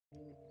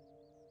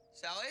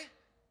Sally?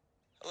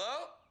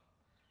 Hello?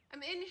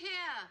 I'm in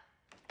here.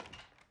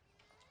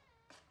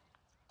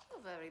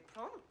 You're very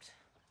prompt.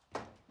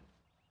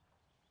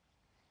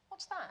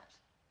 What's that?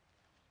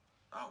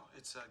 Oh,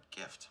 it's a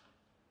gift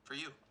for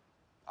you.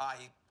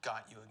 I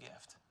got you a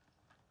gift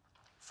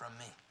from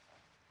me.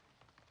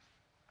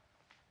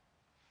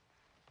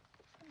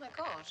 Oh, my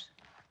God.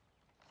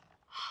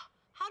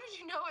 How did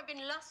you know I've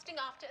been lusting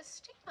after a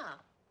steamer?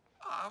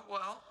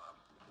 Well,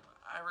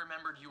 I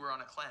remembered you were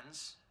on a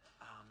cleanse.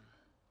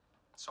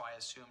 So I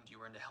assumed you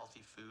were into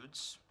healthy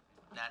foods.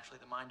 Naturally,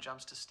 the mind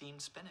jumps to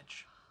steamed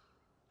spinach.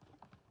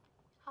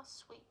 How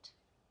sweet.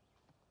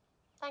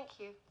 Thank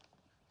you.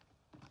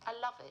 I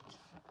love it.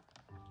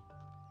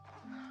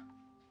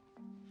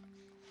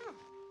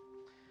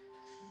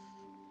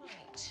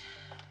 Right.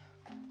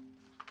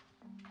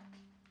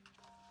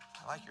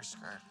 I like your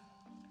skirt.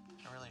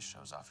 It really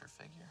shows off your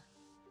figure.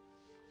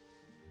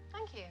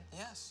 Thank you.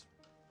 Yes.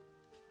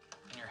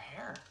 And your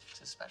hair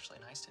is especially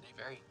nice today.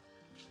 Very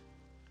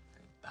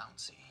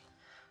bouncy.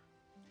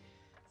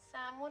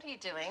 Sam, what are you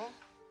doing?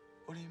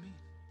 What do you mean?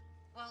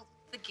 Well,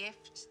 the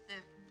gift,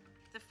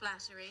 the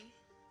flattery.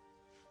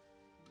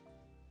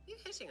 You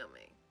hitting on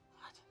me?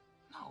 What?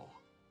 No.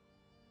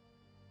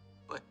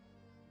 But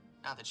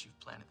now that you've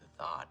planted the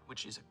thought,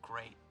 which is a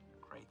great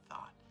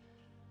thought,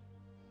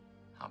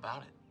 how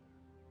about it?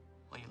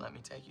 Will you let me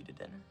take you to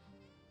dinner?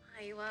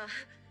 You are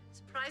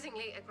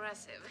surprisingly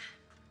aggressive.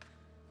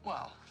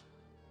 Well,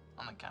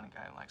 I'm the kind of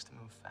guy who likes to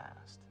move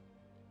fast.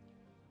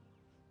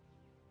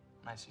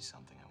 When I see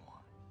something I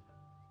want.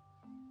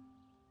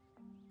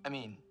 I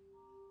mean,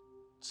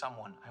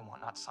 someone I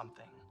want, not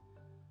something.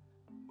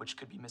 Which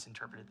could be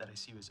misinterpreted that I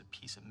see you as a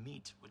piece of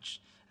meat,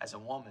 which, as a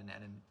woman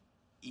and an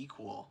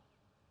equal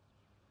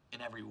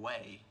in every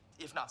way,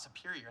 if not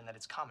superior, in that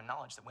it's common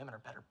knowledge that women are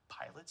better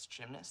pilots,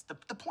 gymnasts.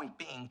 The point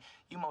being,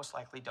 you most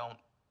likely don't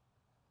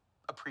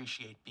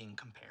appreciate being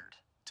compared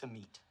to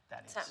meat,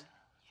 that is. Sam.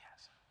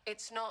 Yes.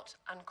 It's not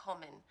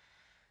uncommon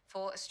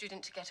for a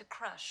student to get a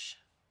crush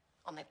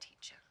on their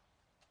teacher.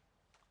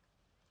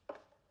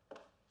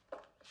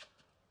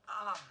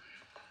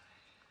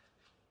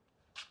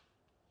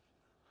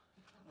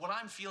 What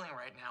I'm feeling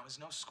right now is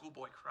no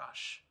schoolboy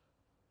crush.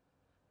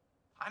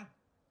 I'm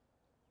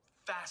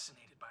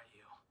fascinated by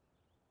you.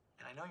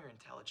 And I know you're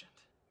intelligent.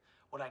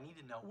 What I need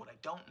to know, what I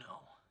don't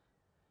know,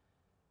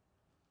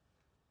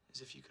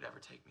 is if you could ever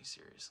take me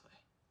seriously.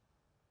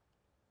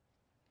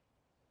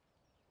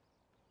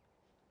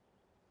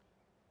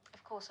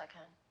 Of course I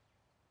can.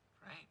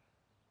 Right?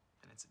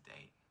 Then it's a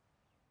date.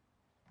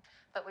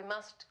 But we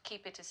must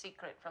keep it a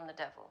secret from the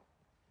devil.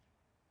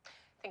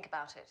 Think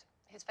about it.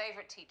 His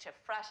favorite teacher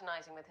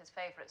fraternizing with his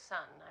favorite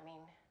son. I mean,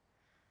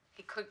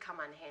 he could come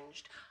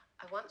unhinged.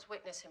 I once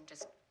witnessed him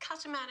just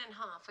cut a man in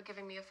half for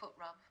giving me a foot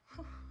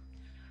rub.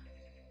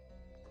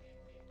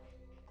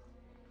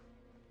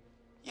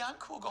 Yeah, I'm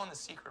cool going the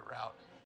secret route.